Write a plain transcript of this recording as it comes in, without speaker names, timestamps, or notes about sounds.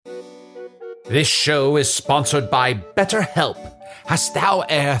This show is sponsored by BetterHelp. Hast thou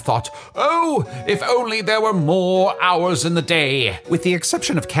e'er thought, oh, if only there were more hours in the day? With the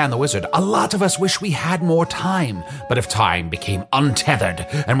exception of Can the Wizard, a lot of us wish we had more time. But if time became untethered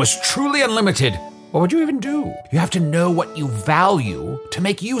and was truly unlimited, what would you even do? You have to know what you value to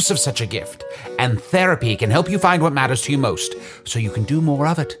make use of such a gift. And therapy can help you find what matters to you most, so you can do more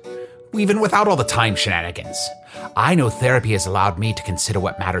of it, even without all the time shenanigans. I know therapy has allowed me to consider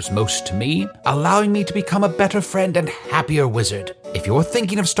what matters most to me, allowing me to become a better friend and happier wizard. If you're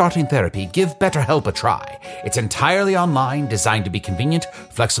thinking of starting therapy, give BetterHelp a try. It's entirely online, designed to be convenient,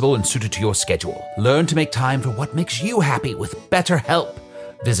 flexible, and suited to your schedule. Learn to make time for what makes you happy with BetterHelp.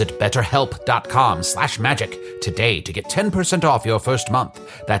 Visit betterhelp.com/magic today to get 10% off your first month.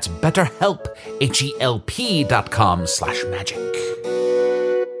 That's BetterHelp, HELP.com/magic.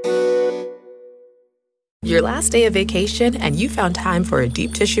 Your last day of vacation and you found time for a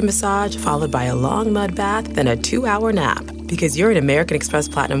deep tissue massage followed by a long mud bath, then a 2-hour nap. Because you're an American Express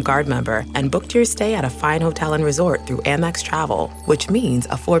Platinum Card member and booked your stay at a fine hotel and resort through Amex Travel, which means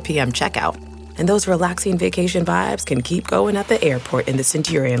a 4 p.m. checkout. And those relaxing vacation vibes can keep going at the airport in the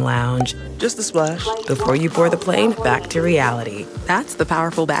Centurion Lounge. Just a splash. Before you board the plane, back to reality. That's the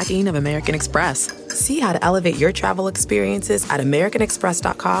powerful backing of American Express. See how to elevate your travel experiences at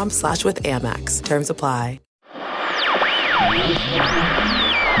americanexpress.com/withAmex. Terms apply.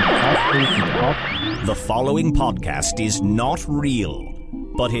 The following podcast is not real,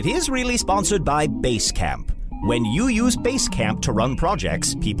 but it is really sponsored by Basecamp. When you use Basecamp to run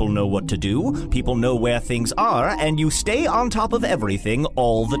projects, people know what to do, people know where things are, and you stay on top of everything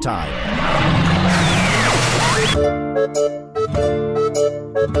all the time.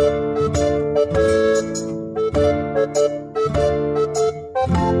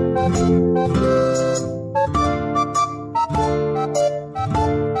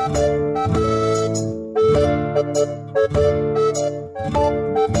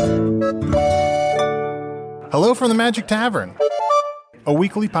 Hello from the Magic Tavern, a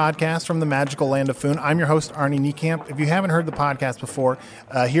weekly podcast from the magical land of Foon. I'm your host, Arnie Niekamp. If you haven't heard the podcast before,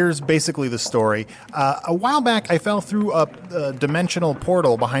 here's basically the story. A while back, I fell through a dimensional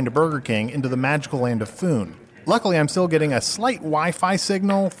portal behind a Burger King into the magical land of Foon. Luckily, I'm still getting a slight Wi-Fi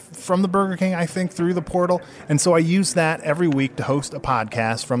signal from the Burger King, I think, through the portal, and so I use that every week to host a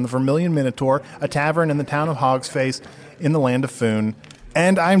podcast from the Vermilion Minotaur, a tavern in the town of Hogsface in the land of Foon.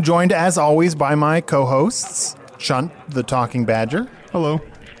 And I'm joined, as always, by my co-hosts, Chunt, the Talking Badger. Hello.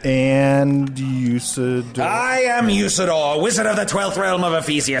 And Usador. I am Usador, wizard of the 12th realm of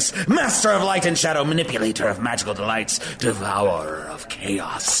Ephesius, master of light and shadow, manipulator of magical delights, devourer of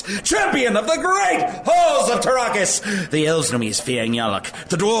chaos, champion of the great halls of Tarakis. The elves know me as Quen'yarvin,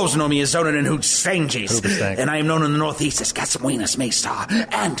 the dwarves know me as Zonin and Hooch Stranges, and I am known in the northeast as Gaswinus Maystar,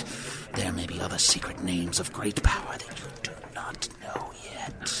 and there may be other secret names of great power that you do not know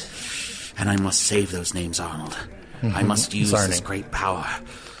yet. And I must save those names, Arnold. Mm-hmm. I must use this great power,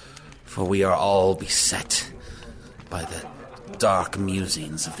 for we are all beset by the dark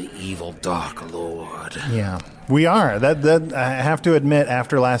musings of the evil Dark Lord. Yeah, we are. That I have to admit,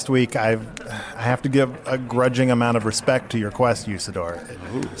 after last week, I have to give a grudging amount of respect to your quest, Usador.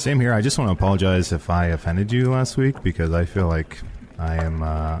 Same here. I just want to apologize if I offended you last week, because I feel like I'm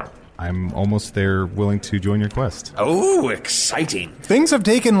almost there, willing to join your quest. Oh, exciting. Things have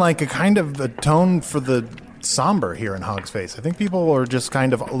taken like a kind of a tone for the somber here in Hogsface. I think people are just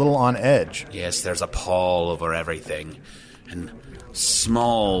kind of a little on edge. Yes, there's a pall over everything. And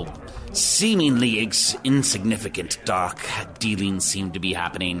small, seemingly insignificant dark dealings seem to be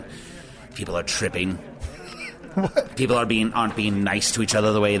happening. People are tripping. What? People aren't being nice to each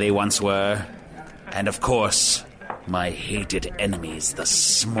other the way they once were. And of course, my hated enemies, the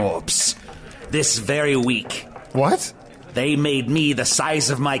Smorps. This very week. What? They made me the size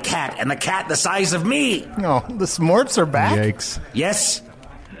of my cat, and the cat the size of me. No, the Smorps are back? Yikes. Yes.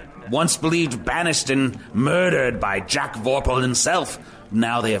 Once believed banished and murdered by Jack Vorpal himself,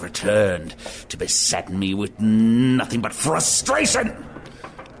 now they have returned to beset me with nothing but frustration.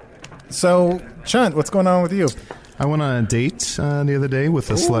 So, Chunt, what's going on with you? I went on a date the other day with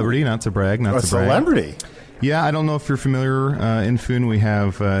a celebrity, not to brag, A celebrity? Yeah, I don't know if you're familiar. In Foon, we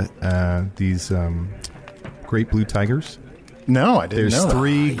have these great blue tigers. No, I didn't know There's that.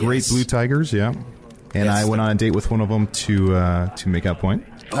 3 great blue tigers, yeah. And I went on a date with one of them to make out point.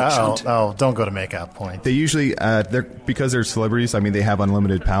 Oh, don't go to make out point. They usually, because they're celebrities, I mean, they have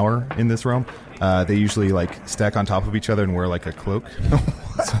unlimited power in this realm. They usually, like, stack on top of each other and wear, like, a cloak.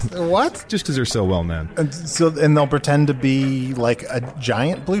 What? Just because they're so well known. And they'll pretend to be, like, a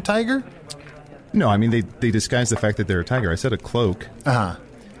giant blue tiger? No, I mean, they disguise the fact that they're a tiger. I said a cloak. Uh-huh.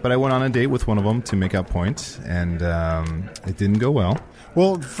 But I went on a date with one of them to make out points, and it didn't go well.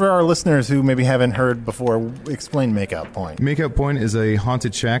 Well, for our listeners who maybe haven't heard before, explain Makeout Point. Makeout Point is a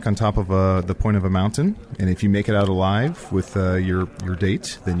haunted shack on top of the point of a mountain, and if you make it out alive with your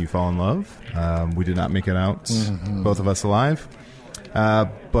date, then you fall in love. We did not make it out, both of us alive.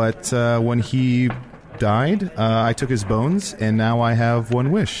 But when he died, I took his bones, and now I have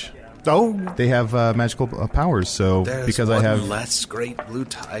one wish. Oh, they have magical powers. So There's because one I have less great blue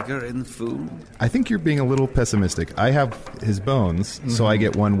tiger in food. I think you're being a little pessimistic. I have his bones, so I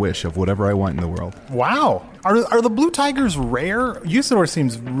get one wish of whatever I want in the world. wow. Are the blue tigers rare? Usador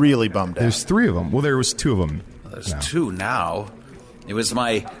seems really bummed out. There's 3 of them. Well, there was 2 of them. There's 2 now. It was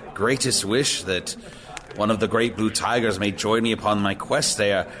my greatest wish that one of the great blue tigers may join me upon my quest.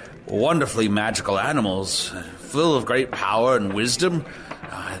 They are wonderfully magical animals, full of great power and wisdom.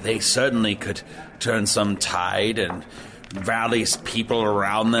 They certainly could turn some tide and rally people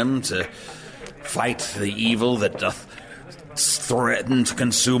around them to fight the evil that doth threaten to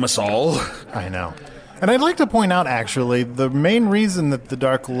consume us all. I know. And I'd like to point out, actually, the main reason that the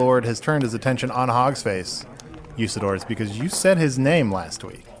Dark Lord has turned his attention on Hogsface, Usador, is because you said his name last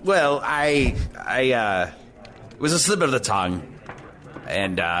week. Well, it was a slip of the tongue.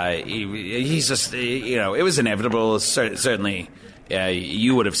 And he's just, it was inevitable. Certainly,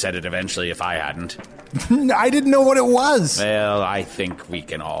 you would have said it eventually if I hadn't. I didn't know what it was. Well, I think we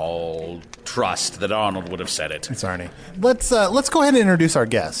can all trust that Arnold would have said it. It's Arnie. Let's go ahead and introduce our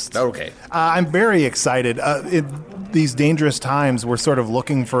guest. Okay. I'm very excited. These dangerous times, we're sort of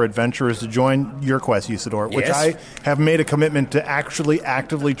looking for adventurers to join your quest, Usador, which Yes. I have made a commitment to actually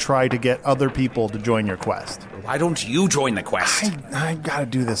actively try to get other people to join your quest. Why don't you join the quest? I got to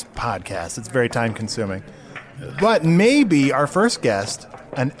do this podcast. It's very time consuming. But maybe our first guest,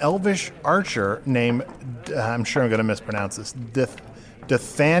 an elvish archer named, I'm sure I'm going to mispronounce this,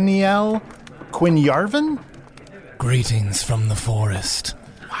 Nathaniel Quen'yarvin? Greetings from the forest.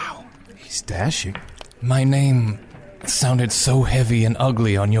 Wow. He's dashing. My name sounded so heavy and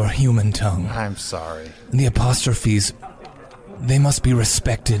ugly on your human tongue. I'm sorry. The apostrophes, they must be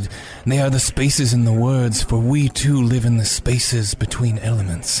respected. They are the spaces in the words, for we too live in the spaces between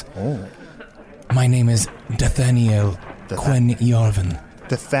elements. Oh. My name is Nathaniel Quen'yarvin.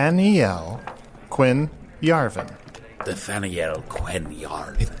 Nathaniel Quen'yarvin. Nathaniel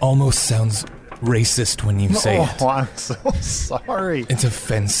Quen'yarvin. It almost sounds racist when you say it. Oh, I'm so sorry. It's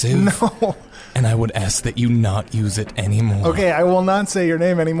offensive. No. And I would ask that you not use it anymore. Okay, I will not say your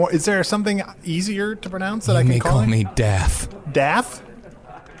name anymore. Is there something easier to pronounce that I You can may call call you? me Daff. Daff?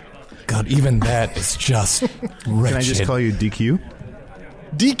 God, even that is just wretched. Can I just call you DQ?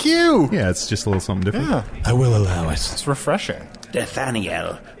 DQ! Yeah, it's just a little something different. Yeah, I will allow it. it's refreshing.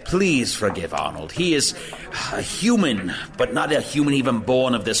 Nathaniel, please forgive Arnold. He is a human, but not a human even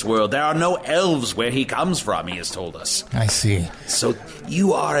born of this world. There are no elves where he comes from, he has told us. I see. So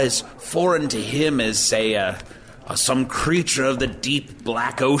you are as foreign to him as, say, some creature of the deep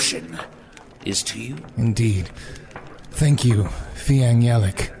black ocean is to you. Indeed. Thank you, Fiang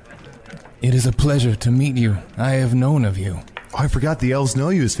Yalik. It is a pleasure to meet you. I have known of you. Oh, I forgot the elves know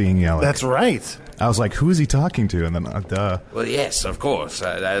you as Quen'yarvin. That's right. I was like, who is he talking to? And then, duh. Well, yes, of course.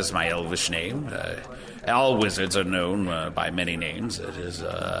 That is my elvish name. All wizards are known by many names. It is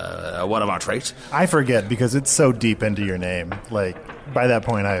one of our traits. I forget because it's so deep into your name. Like, by that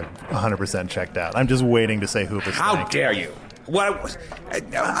point, I've 100% checked out. I'm just waiting to say Hoopa How Stank. dare you? What?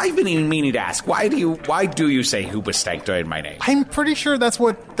 I've been even meaning to ask. Why do you say Hoopastank during my name? I'm pretty sure that's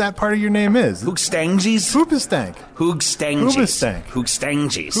what that part of your name is. Hoogstangies? Hoopa Stank. Hoogstangies. Hoopastank.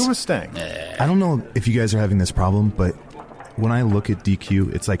 Hoogstangies. Hoopa Stank. I don't know if you guys are having this problem, but when I look at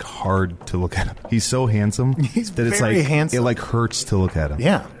DQ, it's like hard to look at him. He's so handsome He's that it's very like handsome. it like hurts to look at him.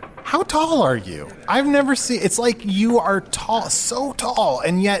 Yeah. How tall are you? I've never seen... It's like you are tall, so tall,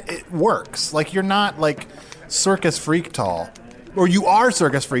 and yet it works. Like, you're not, like, circus freak tall. Or you are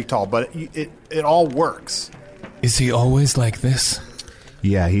circus freak tall, but it all works. Is he always like this?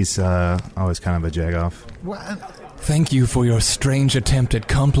 Yeah, he's always kind of a jagoff. What? Thank you for your strange attempt at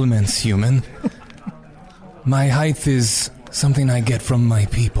compliments, human. My height is something I get from my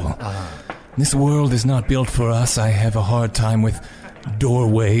people. This world is not built for us. I have a hard time with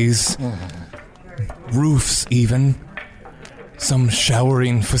doorways, roofs even, some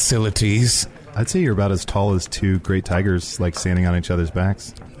showering facilities. I'd say you're about as tall as 2 great tigers, like standing on each other's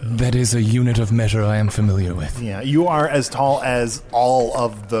backs. That is a unit of measure I am familiar with. Yeah, you are as tall as all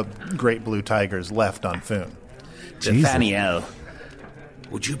of the great blue tigers left on Foon. Nathaniel,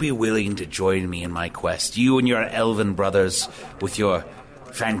 would you be willing to join me in my quest? You and your elven brothers with your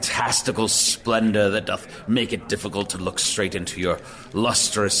fantastical splendor that doth make it difficult to look straight into your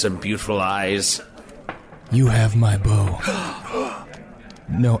lustrous and beautiful eyes. You have my bow.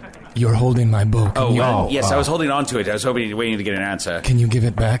 No, you're holding my bow. Yes, I was holding on to it. I was waiting to get an answer. Can you give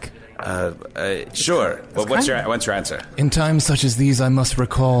it back? Sure. Well, what's your answer? In times such as these, I must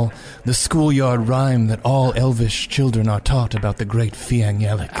recall the schoolyard rhyme that all elvish children are taught about the great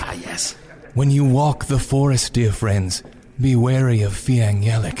Quen'yarvin. Ah, yes. When you walk the forest, dear friends, be wary of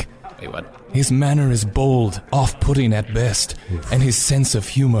Quen'yarvin. Wait, what? His manner is bold, off-putting at best, and his sense of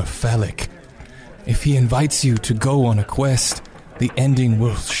humor phallic. If he invites you to go on a quest, the ending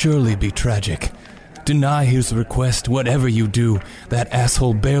will surely be tragic. Deny his request, whatever you do, that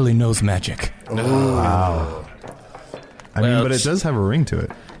asshole barely knows magic. Oh. Wow. I mean, but it does have a ring to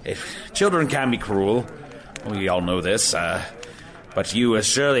it. If children can be cruel, we all know this, but you, as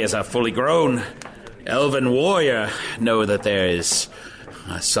surely as a fully grown elven warrior, know that there is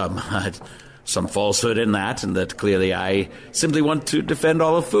some falsehood in that, and that clearly I simply want to defend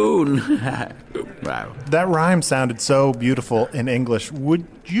all of Foon. Wow. That rhyme sounded so beautiful in English. Would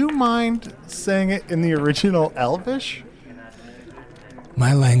you mind saying it in the original Elvish?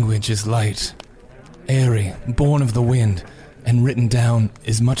 My language is light, airy, born of the wind, and written down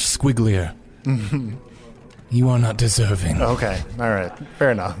is much squigglier. You are not deserving. Okay, all right,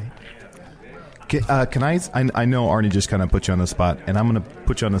 fair enough. Can I know Arnie just kind of put you on the spot, and I'm going to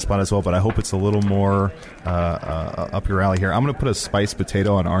put you on the spot as well, but I hope it's a little more up your alley here. I'm going to put a spiced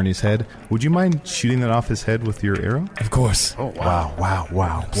potato on Arnie's head. Would you mind shooting that off his head with your arrow? Of course. Oh,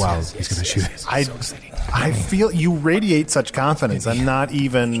 wow. He's going to shoot it. I feel you radiate such confidence. I'm not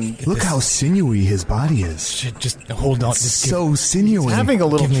even... Look how sinewy his body is. Just hold on. So sinewy. He's having a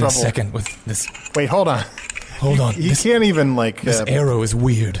little give me trouble. A second with this. Wait, hold on. Hold on. He can't even, like... This arrow is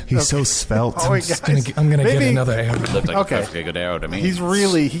weird. He's so svelte. Oh, I'm going to get another arrow. It looked like a perfectly good arrow to me.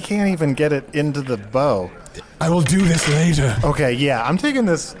 He can't even get it into the bow. I will do this later. Okay, yeah, I'm going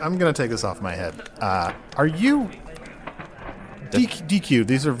to take this off my head. Are you... DQ,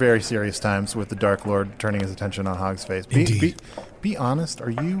 these are very serious times with the Dark Lord turning his attention on Hog's face. Be honest,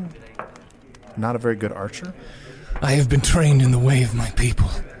 are you not a very good archer? I have been trained in the way of my people.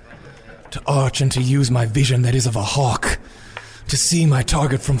 To arch and to use my vision that is of a hawk. To see my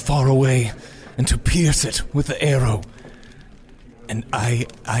target from far away and to pierce it with the arrow. And I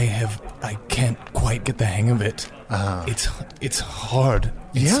can't quite get the hang of it. It's hard.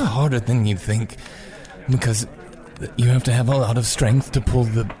 It's harder than you'd think. Because you have to have a lot of strength to pull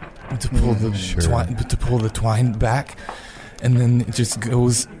the twine back, and then it just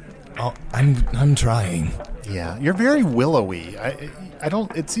goes. I'm trying. Yeah, you're very willowy.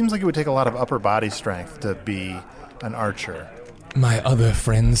 It seems like it would take a lot of upper body strength to be an archer. My other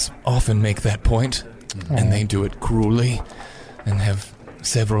friends often make that point, and they do it cruelly, and have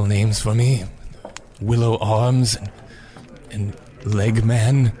several names for me: Willow Arms and Leg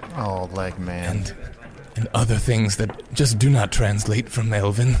Man. Oh, Leg Man. And other things that just do not translate from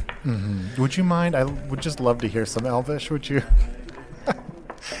Elven. Mm-hmm. Would you mind? I would just love to hear some Elvish. Would you?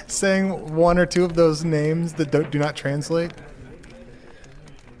 Saying one or two of those names that do not translate?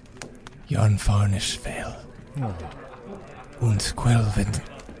 Jarnfarnish Fel. Und Quen'yarvin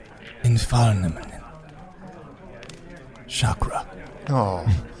Infarnemen. Chakra. Oh.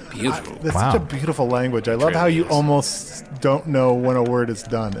 Beautiful. That's such a beautiful language. I love how you almost don't know when a word is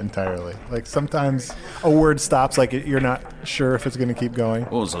done entirely. Like sometimes a word stops, like you're not sure if it's going to keep going.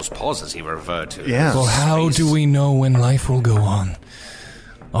 What was those pauses he referred to? Yeah. Well, how do we know when life will go on?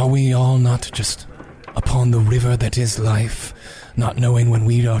 Are we all not just upon the river that is life, not knowing when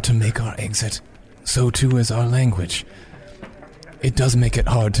we are to make our exit? So too is our language. It does make it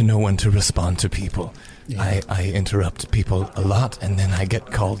hard to know when to respond to people. Yeah. I interrupt people a lot, and then I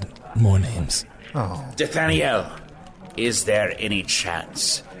get called more names. Oh. Nathaniel, is there any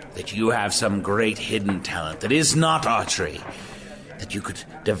chance that you have some great hidden talent that is not archery that you could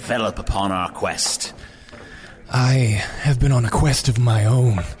develop upon our quest? I have been on a quest of my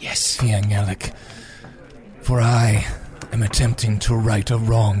own, yes, Quen'yarvin, for I am attempting to right a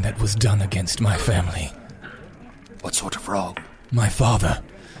wrong that was done against my family. What sort of wrong? My father.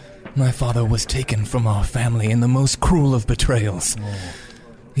 My father was taken from our family in the most cruel of betrayals. Oh.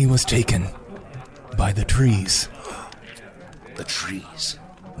 He was taken by the trees. The trees?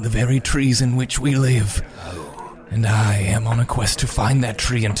 The very trees in which we live. Oh. And I am on a quest to find that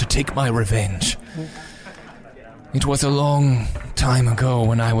tree and to take my revenge. It was a long time ago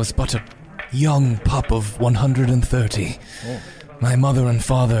when I was but a young pup of 130. Oh. My mother and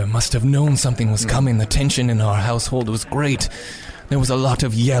father must have known something was coming. The tension in our household was great. There was a lot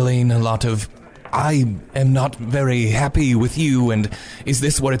of yelling, a lot of I am not very happy with you, and is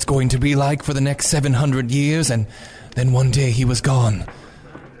this what it's going to be like for the next 700 years? And then one day he was gone.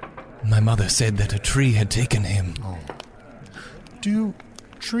 My mother said that a tree had taken him. Oh. Do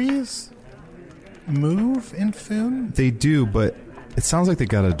trees move in Foon? They do, but it sounds like they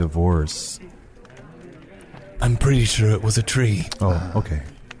got a divorce. I'm pretty sure it was a tree. Oh, okay.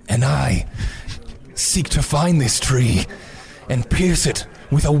 And I seek to find this tree and pierce it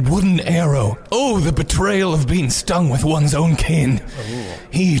with a wooden arrow. Oh, the betrayal of being stung with one's own kin. Oh.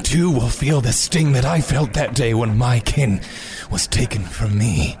 He, too, will feel the sting that I felt that day when my kin was taken from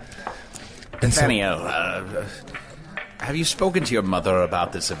me. And Nathaniel, have you spoken to your mother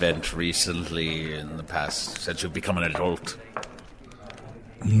about this event recently, in the past, since you've become an adult?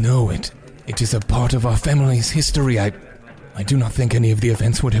 No, it is a part of our family's history. I do not think any of the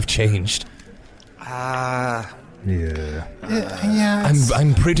events would have changed. Yeah.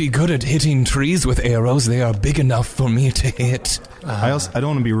 I'm pretty good at hitting trees with arrows. They are big enough for me to hit. I don't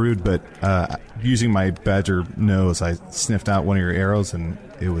want to be rude, but using my badger nose, I sniffed out one of your arrows, and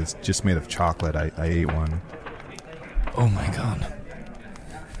it was just made of chocolate. I ate one. Oh my god.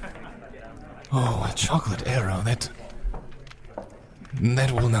 Oh, a chocolate arrow.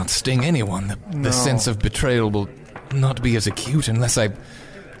 That will not sting anyone. The sense of betrayal will not be as acute unless I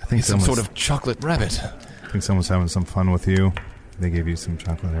think some sort of chocolate rabbit. I think someone's having some fun with you. They gave you some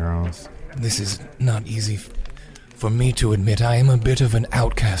chocolate arrows. This is not easy for me to admit. I am a bit of an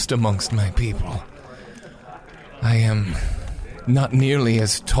outcast amongst my people. I am not nearly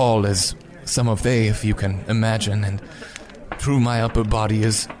as tall as some of they, if you can imagine, and through my upper body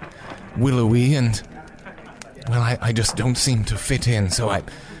is willowy, and well, I just don't seem to fit in, so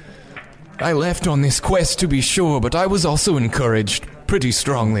I left on this quest, to be sure, but I was also encouraged pretty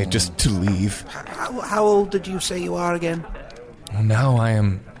strongly just to leave. How old did you say you are again? Well, now I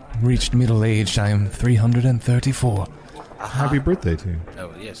am reached middle age. I am 334. Happy birthday to you.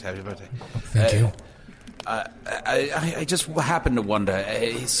 Oh, yes, happy birthday. Thank you. I just happen to wonder,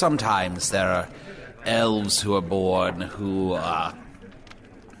 sometimes there are elves who are born who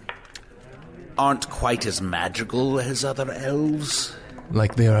aren't quite as magical as other elves.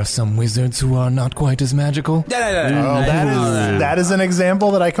 Like there are some wizards who are not quite as magical? No. That is an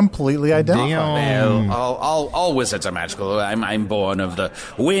example that I completely identify. All wizards are magical. I'm born of the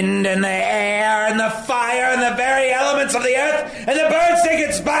wind and the air and the fire and the very elements of the earth, and the birds they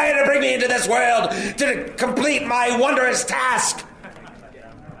conspire to bring me into this world to complete my wondrous task.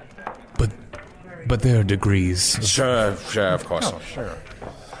 But there are degrees. Sure, of course. Oh, sure.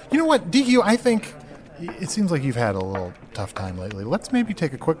 You know what, DQ, I think it seems like you've had a little tough time lately. Let's maybe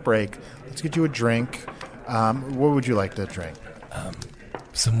take a quick break. Let's get you a drink. What would you like to drink?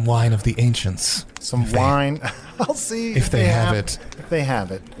 Some wine of the ancients. Some wine? I'll see if they have it. If they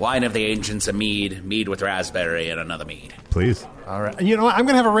have it. Wine of the ancients, a mead with raspberry, and another mead. Please. All right. You know what? I'm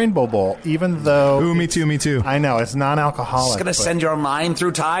going to have a rainbow bowl, even though... Ooh, me too. I know, it's non-alcoholic. It's going to send your mind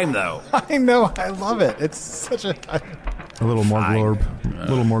through time, though. I know, I love it. It's such a... A little more glorb. A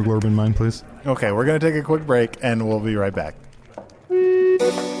little more glorb in mine, please. Okay, we're going to take a quick break, and we'll be right back.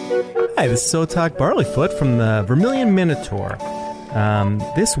 Hi, this is Sotak Barleyfoot from the Vermilion Minotaur.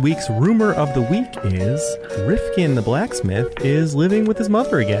 This week's rumor of the week is Rifkin the blacksmith is living with his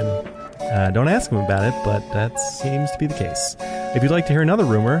mother again. Don't ask him about it, but that seems to be the case. If you'd like to hear another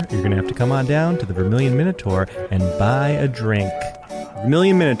rumor, you're going to have to come on down to the Vermilion Minotaur and buy a drink.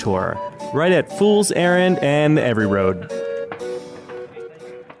 Vermilion Minotaur, right at Fool's Errand and Every Road.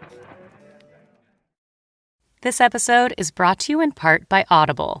 This episode is brought to you in part by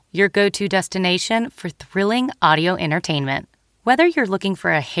Audible, your go-to destination for thrilling audio entertainment. Whether you're looking for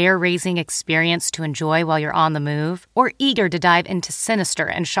a hair-raising experience to enjoy while you're on the move or eager to dive into sinister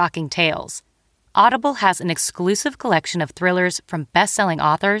and shocking tales, Audible has an exclusive collection of thrillers from best-selling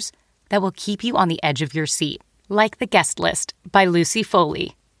authors that will keep you on the edge of your seat, like The Guest List by Lucy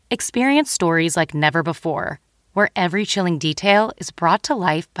Foley. Experience stories like never before, where every chilling detail is brought to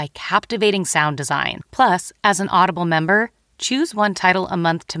life by captivating sound design. Plus, as an Audible member, choose one title a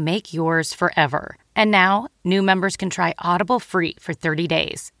month to make yours forever. And now, new members can try Audible free for 30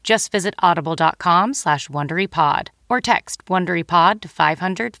 days. Just visit audible.com/WonderyPod or text WonderyPod to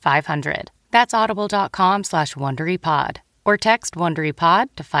 500-500. That's audible.com/WonderyPod or text WonderyPod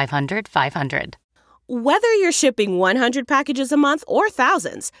to 500-500. Whether you're shipping 100 packages a month or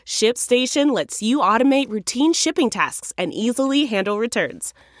thousands, ShipStation lets you automate routine shipping tasks and easily handle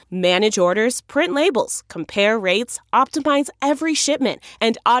returns. Manage orders, print labels, compare rates, optimize every shipment,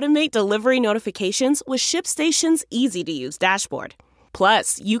 and automate delivery notifications with ShipStation's easy-to-use dashboard.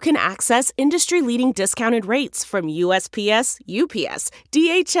 Plus, you can access industry-leading discounted rates from USPS, UPS,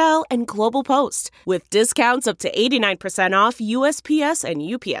 DHL, and Global Post, with discounts up to 89% off USPS and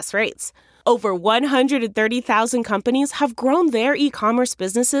UPS rates. Over 130,000 companies have grown their e-commerce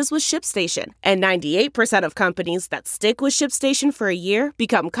businesses with ShipStation, and 98% of companies that stick with ShipStation for a year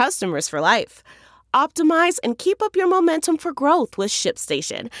become customers for life. Optimize and keep up your momentum for growth with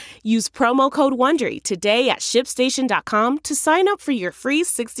ShipStation. Use promo code WONDERY today at ShipStation.com to sign up for your free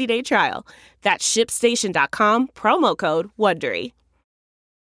 60-day trial. That's ShipStation.com, promo code WONDERY.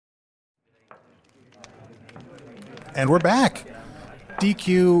 And we're back.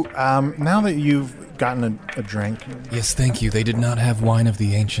 DQ, now that you've gotten a drink... Yes, thank you. They did not have wine of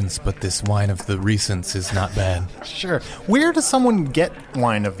the ancients, but this wine of the recents is not bad. Sure. Where does someone get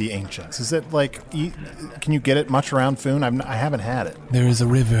wine of the ancients? Is it like... Can you get it much around Foon? I haven't had it. There is a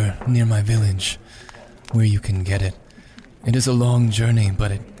river near my village where you can get it. It is a long journey,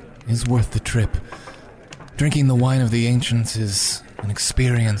 but it is worth the trip. Drinking the wine of the ancients is an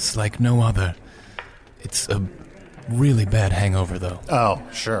experience like no other. It's a really bad hangover, though. Oh,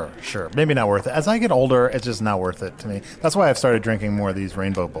 sure. Maybe not worth it. As I get older, it's just not worth it to me. That's why I've started drinking more of these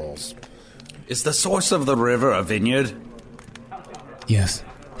rainbow bowls. Is the source of the river a vineyard? Yes.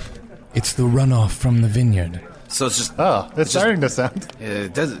 It's the runoff from the vineyard. So it's just... Oh, it's starting to sound...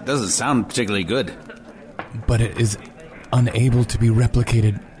 It doesn't sound particularly good. But it is unable to be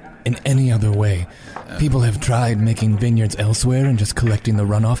replicated in any other way. People have tried making vineyards elsewhere and just collecting the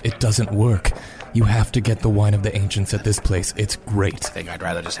runoff. It doesn't work. You have to get the wine of the ancients at this place. It's great. I think I'd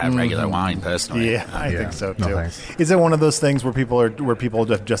rather just have regular wine, personally. Yeah, I think so, too. No, thanks. Is it one of those things where people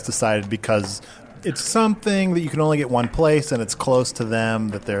have just decided because it's something that you can only get one place and it's close to them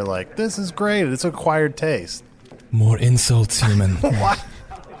that they're like, this is great, it's acquired taste? More insults, human. What?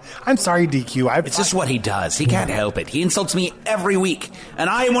 I'm sorry, DQ. It's just what he does. He can't help it. He insults me every week, and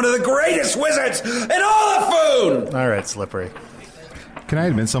I am one of the greatest wizards in all of Foon! All right, Slippery. Can I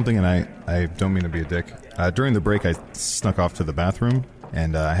admit something? And I don't mean to be a dick. During the break, I snuck off to the bathroom,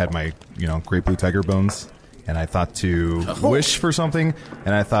 and I had my, great blue tiger bones, and I thought to wish for something,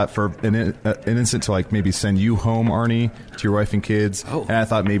 and I thought for an instant to maybe send you home, Arnie, to your wife and kids, and I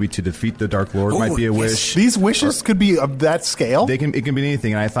thought maybe to defeat the Dark Lord might be a wish. These wishes could be of that scale? It can be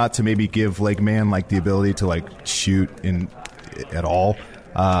anything, and I thought to maybe give Man the ability to shoot at all.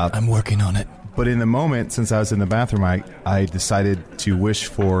 I'm working on it. But in the moment, since I was in the bathroom, I decided to wish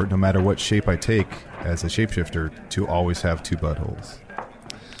for, no matter what shape I take as a shapeshifter, to always have two buttholes.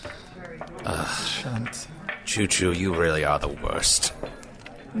 Shunt. Choo-choo, you really are the worst.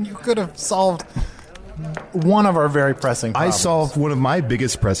 You could have solved one of our very pressing problems. I solved one of my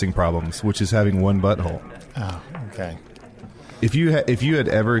biggest pressing problems, which is having one butthole. Oh, okay. If you had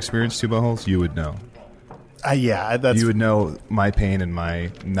ever experienced two buttholes, you would know. Yeah, you would know my pain and my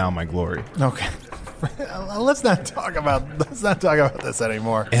glory. Okay. Let's not talk about this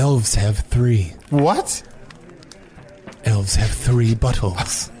anymore. Elves have 3. What? Elves have 3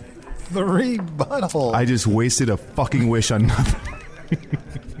 buttholes. 3 buttholes. I just wasted a fucking wish on nothing.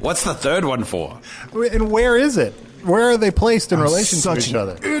 What's the third one for? And where is it? Where are they placed in relation to each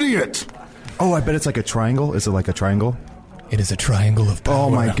other? Idiot! Oh, I bet it's like a triangle. Is it like a triangle? It is a triangle of power. Oh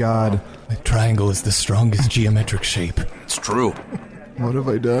my god. The triangle is the strongest geometric shape. It's true. What have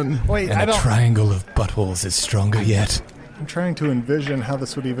I done? Wait, and a triangle of buttholes is stronger yet. I'm trying to envision how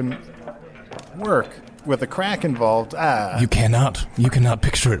this would even work with a crack involved. You cannot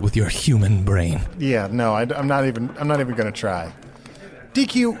picture it with your human brain. Yeah, no, I'm not even going to try.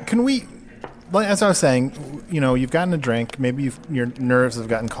 DQ, can we? As I was saying, you've gotten a drink. Maybe your nerves have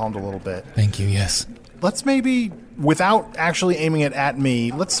gotten calmed a little bit. Thank you. Yes. Let's maybe, without actually aiming it at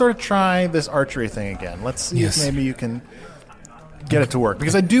me, let's sort of try this archery thing again. Let's see if maybe you can get it to work.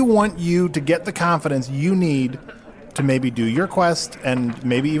 Because I do want you to get the confidence you need to maybe do your quest and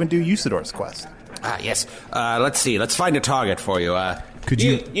maybe even do Usador's quest. Yes. Let's see. Let's find a target for you. Could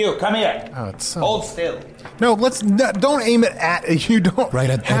you... You, come here. Oh, it's so... Hold still. No, don't aim it at... You don't... Right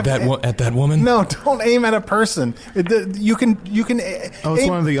at that woman? No, don't aim at a person. You can... Oh, it's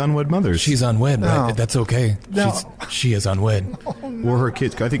one of the unwed mothers. She's unwed, right? No. That's okay. No. She is unwed. Oh, no. Or her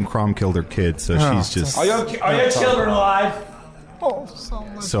kids. I think Crom killed her kids, so she's just... Are your children alive? Oh, so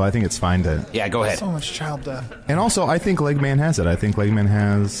much. So I think it's fine to... Yeah, go ahead. So much child death. And also, I think Legman has it. I think Legman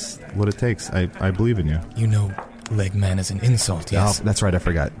has what it takes. I believe in you. You know Legman is an insult, yes? Oh, that's right, I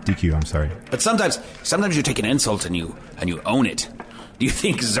forgot. DQ, I'm sorry. But sometimes you take an insult and you own it. Do you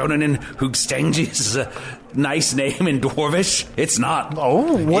think Zonanin Hugstengi is a nice name in Dwarvish? It's not.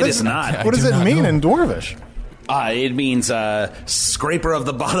 Oh, what is it? Not. What does it mean in Dwarvish? It means scraper of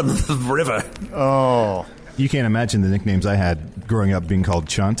the bottom of the river. Oh. You can't imagine the nicknames I had growing up being called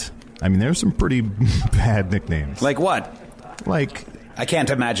Chunt. I mean, there's some pretty bad nicknames. Like what? Like... I can't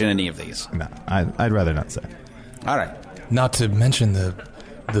imagine any of these. No, I'd rather not say. All right. Not to mention the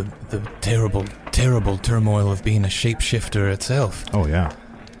terrible, terrible turmoil of being a shapeshifter itself. Oh, yeah.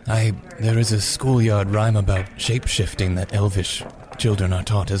 There is a schoolyard rhyme about shapeshifting that Elvish children are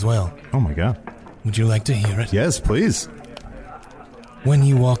taught as well. Oh, my God. Would you like to hear it? Yes, please. When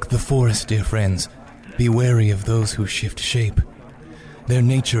you walk the forest, dear friends, be wary of those who shift shape. Their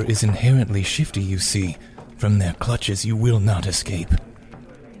nature is inherently shifty, you see. From their clutches you will not escape.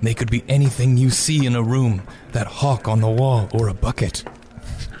 They could be anything you see in a room, that hawk on the wall, or a bucket.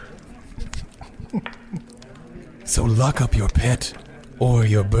 So lock up your pet, or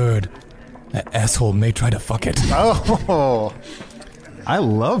your bird. That asshole may try to fuck it. Oh, I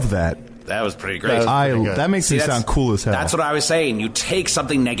love that. That was pretty great. That makes me sound cool as hell. That's what I was saying. You take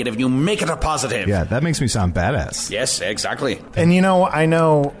something negative and you make it a positive. Yeah, that makes me sound badass. Yes, exactly. And I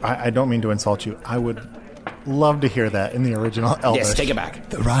know, I don't mean to insult you. I would love to hear that in the original Elvish. Yes, take it back.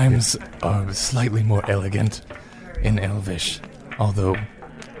 The rhymes are slightly more elegant in Elvish, although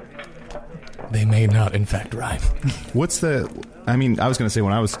they may not, in fact, rhyme. What's the... I mean, I was going to say,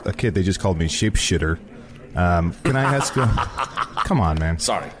 when I was a kid, they just called me shapeshitter. Can I ask... Come on, man.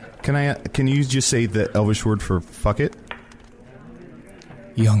 Sorry. Can you just say the Elvish word for fuck it?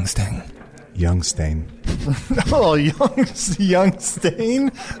 Youngstang. Youngstain. Oh,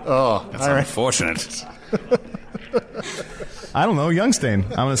 Youngstain? Oh, that's unfortunate. I don't know, Youngstain.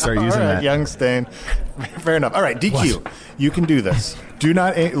 I'm going to start using that. Youngstain. Fair enough. All right, DQ. What? You can do this. Do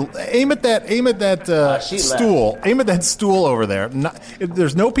not aim at that stool. Aim at that stool over there.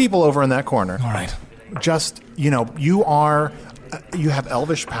 There's no people over in that corner. All right. Just, you have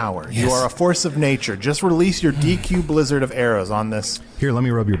Elvish power. Yes. You are a force of nature. Just release your DQ blizzard of arrows on this. Here, let me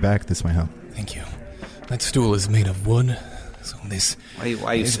rub your back. This might help. Thank you. That stool is made of wood, so this... Why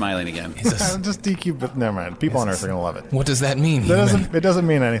are you smiling again? Just DQ, but never mind. People on Earth are going to love it. What does that mean, It doesn't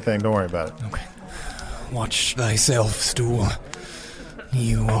mean anything. Don't worry about it. Okay. Watch thyself, stool.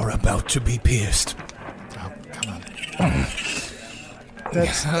 You are about to be pierced. Oh, come on. You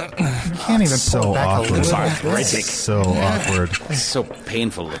can't even pull it back awkward. a little. Arthritic. So awkward. It's so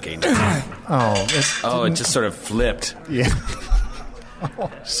painful looking. It just sort of flipped. Yeah.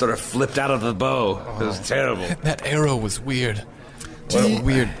 Sort of flipped out of the bow. It was terrible. That arrow was weird.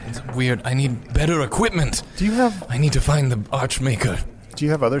 It's weird. I need better equipment. I need to find the archmaker. Do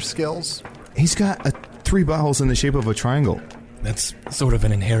you have other skills? He's got 3 buttholes in the shape of a triangle. That's sort of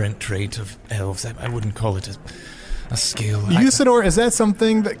an inherent trait of elves. I wouldn't call it a skill. Usador, is that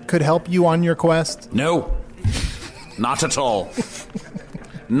something that could help you on your quest? No. Not at all.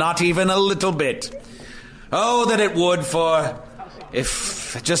 Not even a little bit. Oh, that it would, for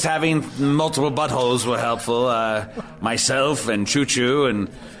if just having multiple buttholes were helpful, myself and Choo-Choo and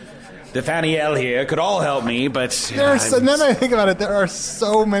Nathaniel here could all help me, but... now that I think about it, there are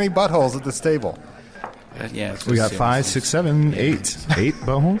so many buttholes at this table. Yeah, we got 5, 6, 7, 8. 8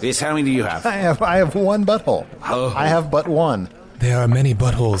 buttholes? Yes, how many do you have? I have 1 butthole. Oh. I have but 1. There are many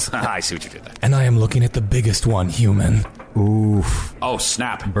buttholes. I see what you did there. And I am looking at the biggest one, human. Oof. Oh,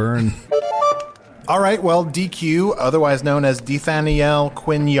 snap. Burn. All right, well, DQ, otherwise known as Nathaniel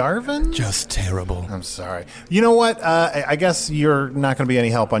Quen'yarvin? Just terrible. I'm sorry. You know what? I guess you're not going to be any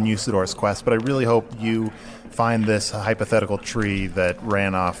help on Usador's quest, but I really hope you find this hypothetical tree that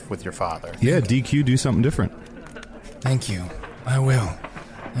ran off with your father. Yeah, DQ, do something different. Thank you. I will.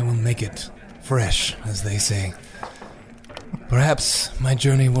 I will make it fresh, as they say. Perhaps my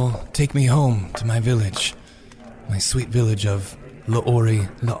journey will take me home to my village. My sweet village of Laori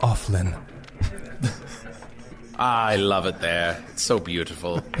Laoflin. I love it there. It's so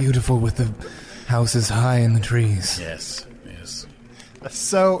beautiful. Beautiful with the houses high in the trees. Yes.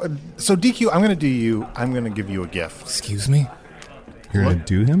 So DQ, I'm going to give you a gift. Excuse me? You're going to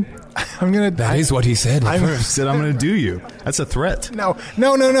do him? That is what he said at first. He said, I'm going to do you. That's a threat. No.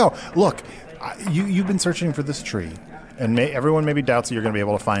 Look, you've been searching for this tree, and everyone maybe doubts that you're going to be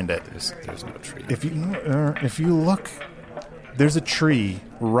able to find it. There's no tree. If you look, there's a tree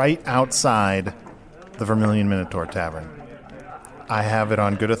right outside the Vermilion Minotaur Tavern. I have it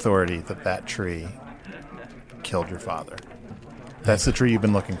on good authority that tree killed your father. That's the tree you've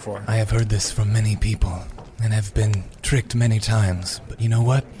been looking for. I have heard this from many people, and have been tricked many times. But you know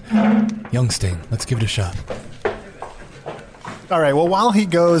what? Youngstain, let's give it a shot. All right, well, while he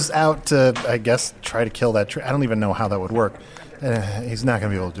goes out to, I guess, try to kill that tree, I don't even know how that would work. He's not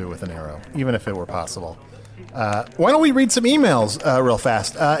going to be able to do it with an arrow, even if it were possible. Why don't we read some emails real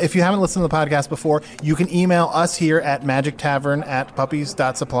fast? If you haven't listened to the podcast before, you can email us here at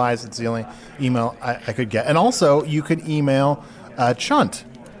magictavern@puppies.supplies. It's the only email I could get. And also, you could email Chunt.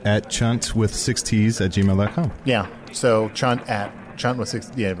 At chunt with 6 T's at gmail.com. Yeah, so Chunt with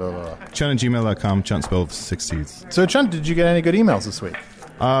 6, yeah, blah, blah, blah. Chunt at gmail.com, Chunt spelled with 6 T's. So, Chunt, did you get any good emails this week?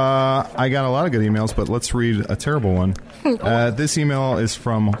 I got a lot of good emails, but let's read a terrible one. This email is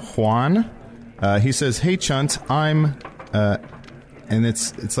from Juan. He says, "Hey Chunt, I'm," and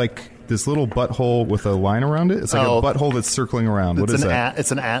it's like this little butthole with a line around it. It's like a butthole that's circling around. What is that?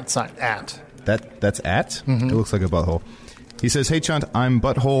 It's an at sign. At. That's at? Mm-hmm. It looks like a butthole. He says, "Hey Chunt, I'm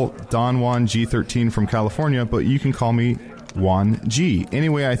butthole Don Juan G13 from California, but you can call me Juan G.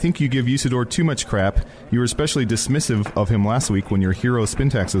 Anyway, I think you give Usador too much crap. You were especially dismissive of him last week when your hero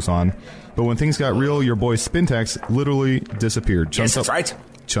Spintax was on. But when things got real, your boy Spintax literally disappeared." Yes, that's right.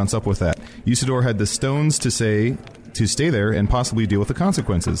 Chunts up with that. Usador had the stones to stay there and possibly deal with the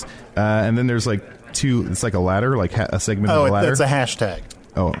consequences. And then there's like it's like a ladder, like a segment of a ladder. Oh, it's a hashtag.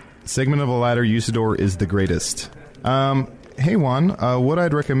 Oh, segment of a ladder, Usador is the greatest. Hey Juan, what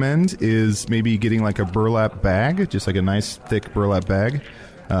I'd recommend is maybe getting like a burlap bag, just like a nice thick burlap bag,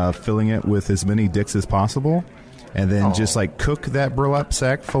 filling it with as many dicks as possible, and then just like cook that burlap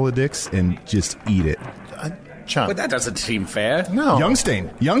sack full of dicks and just eat it. Chunt. But that doesn't seem fair. No.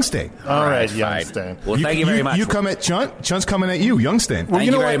 Youngstain. All right, Youngstain. Well, thank you very much. You come at Chunt. Chunt's coming at you, Youngstain.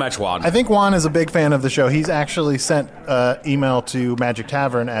 Thank you very much, Juan. I think Juan is a big fan of the show. He's actually sent email to Magic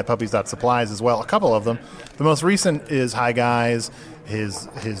Tavern at puppies.supplies as well. A couple of them. The most recent is Hi Guys. His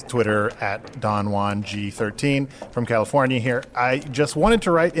Twitter at Don Juan G13 from California here. I just wanted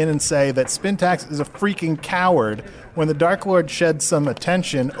to write in and say that Spintax is a freaking coward. When the Dark Lord shed some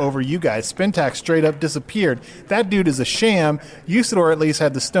attention over you guys, Spintax straight up disappeared. That dude is a sham. Usador at least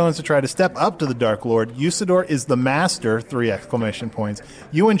had the stones to try to step up to the Dark Lord. Usador is the master, 3 exclamation points.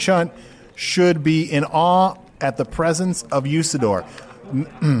 You and Chunt should be in awe at the presence of Usador.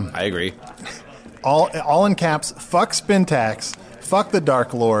 I agree. All in caps, fuck Spintax. Fuck the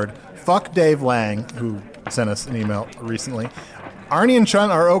Dark Lord. Fuck Dave Lang, who sent us an email recently. Arnie and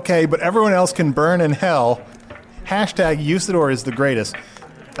Chunt are okay, but everyone else can burn in hell. Hashtag Usador is the greatest.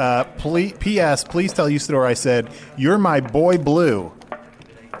 P.S. Please tell Usador I said, you're my boy Blue.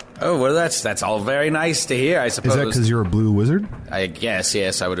 Oh, well, that's all very nice to hear, I suppose. Is that because you're a blue wizard? I guess,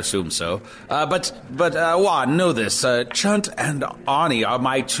 yes, I would assume so. But Juan, know this. Chunt and Arnie are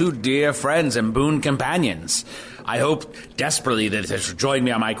my 2 dear friends and boon companions. I hope desperately that they'll join me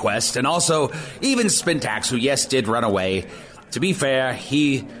on my quest. And also, even Spintax, who, yes, did run away. To be fair,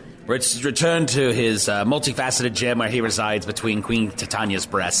 he returned to his multifaceted gem where he resides between Queen Titania's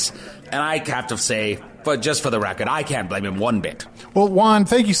breasts. And I have to say, just for the record, I can't blame him one bit. Well, Juan,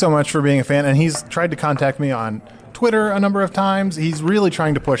 thank you so much for being a fan. And he's tried to contact me on Twitter a number of times. He's really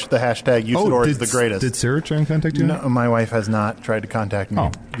trying to push the hashtag Usador is the greatest. Did Sarah try and contact you? No, my wife has not tried to contact me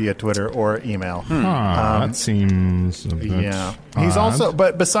via Twitter or email. That seems a bit odd. He's also,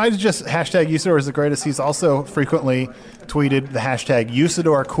 but besides just hashtag Usador is the greatest, he's also frequently tweeted the hashtag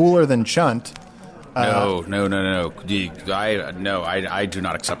Usador cooler than Chunt. No. I do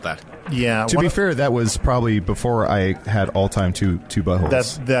not accept that. Yeah. To be fair, that was probably before I had all-time two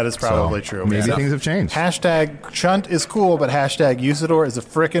buttholes. That is probably true. Maybe things have changed. Hashtag Chunt is cool, but hashtag Usador is a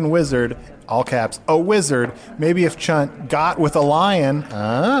frickin' wizard. All caps, a wizard. Maybe if Chunt got with a lion,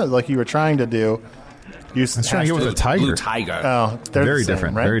 like you were trying to do. I was trying to get with a tiger. Blue tiger. Oh, they're very the same,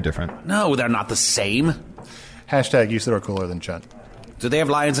 different. right? Very different. No, they're not the same. Hashtag Usador cooler than Chunt. Do they have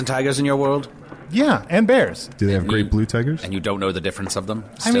lions and tigers in your world? Yeah, and bears. Do they have great blue tigers? And you don't know the difference of them?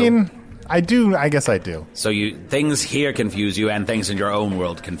 I mean, I do. I guess I do. So things here confuse you, and things in your own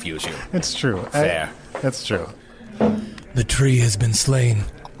world confuse you. It's true. Fair. That's true. The tree has been slain.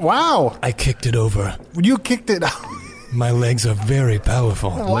 Wow. I kicked it over. You kicked it out. My legs are very powerful.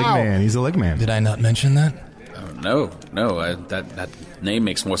 Wow. Leg man. He's a leg man. Did I not mention that? No. That name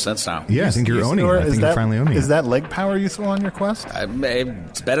makes more sense now. Yeah, I think you're owning it. I think you're finally owning it. Is that leg power useful on your quest?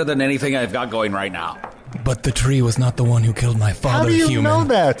 It's better than anything I've got going right now. But the tree was not the one who killed my father, How do you human. know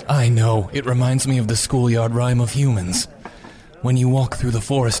that? I know. It reminds me of the schoolyard rhyme of humans. When you walk through the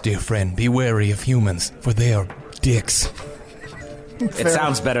forest, dear friend, be wary of humans, for they are dicks. It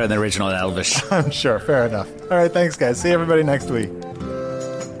sounds better than the original Elvish. I'm sure. Fair enough. All right, thanks, guys. See everybody next week.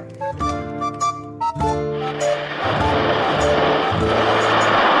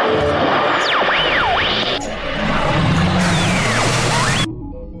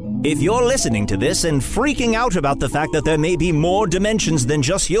 If you're listening to this and freaking out about the fact that there may be more dimensions than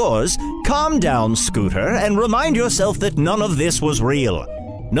just yours, calm down, Scooter, and remind yourself that none of this was real.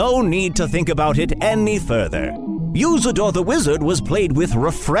 No need to think about it any further. Usador the Wizard was played with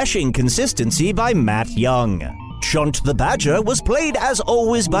refreshing consistency by Matt Young. Chunt the Badger was played as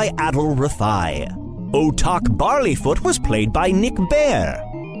always by Adol Rafai. Otak Barleyfoot was played by Nick Bear.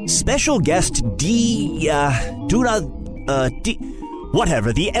 Special guest the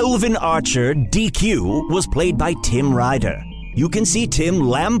Elven Archer DQ was played by Tim Ryder. You can see Tim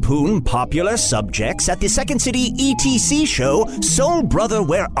lampoon popular subjects at the Second City ETC show Soul Brother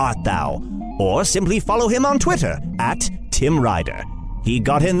Where Art Thou? Or simply follow him on Twitter at Tim Ryder. He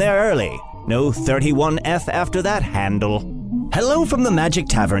got in there early. No 31F after that handle. Hello from the Magic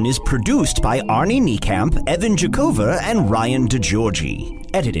Tavern is produced by Arnie Niekamp, Evan Jakova, and Ryan DeGiorgi.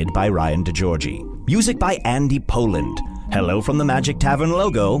 Edited by Ryan DeGiorgi. Music by Andy Poland. Hello from the Magic Tavern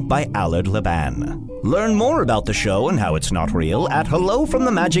logo by Allard Laban. Learn more about the show and how it's not real at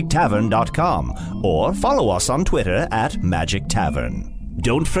hellofromthemagictavern.com or follow us on Twitter at Magic Tavern.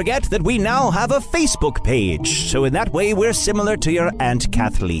 Don't forget that we now have a Facebook page, so in that way we're similar to your Aunt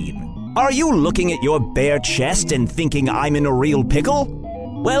Kathleen. Are you looking at your bare chest and thinking I'm in a real pickle?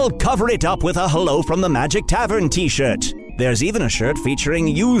 Well, cover it up with a Hello from the Magic Tavern t-shirt. There's even a shirt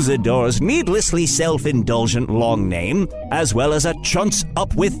featuring Usador's needlessly self-indulgent long name, as well as a Chunts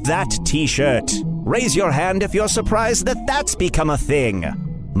Up With That t-shirt. Raise your hand if you're surprised that that's become a thing.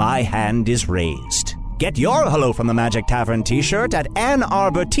 My hand is raised. Get your Hello from the Magic Tavern t-shirt at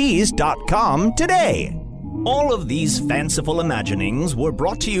AnnArborTees.com today. All of these fanciful imaginings were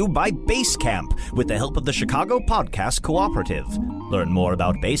brought to you by Basecamp with the help of the Chicago Podcast Cooperative. Learn more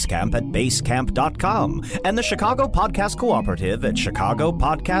about Basecamp at Basecamp.com and the Chicago Podcast Cooperative at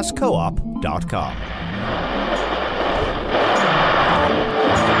ChicagoPodcastCoop.com.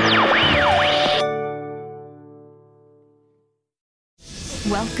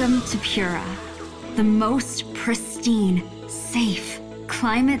 Welcome to Pura, the most pristine, safe,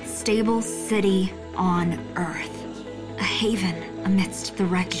 climate-stable city on Earth. A haven amidst the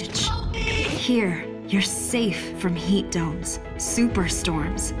wreckage. Here, you're safe from heat domes,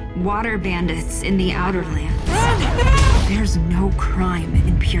 superstorms, water bandits in the outer lands. There's no crime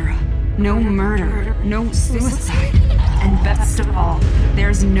in Pura. No murder, no suicide. And best of all,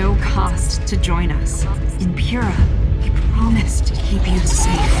 there's no cost to join us. In Pura, we promise to keep you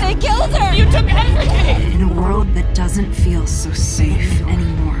safe. They killed her! You took everything! In a world that doesn't feel so safe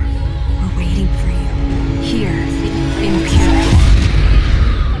anymore, we're waiting for you. Here, in Pura.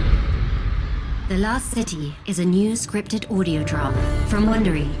 The Last City is a new scripted audio drama from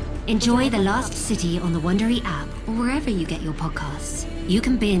Wondery. Enjoy The Last City on the Wondery app or wherever you get your podcasts. You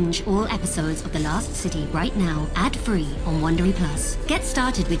can binge all episodes of The Last City right now, ad-free on Wondery Plus. Get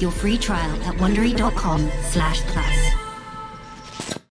started with your free trial at Wondery.com/plus.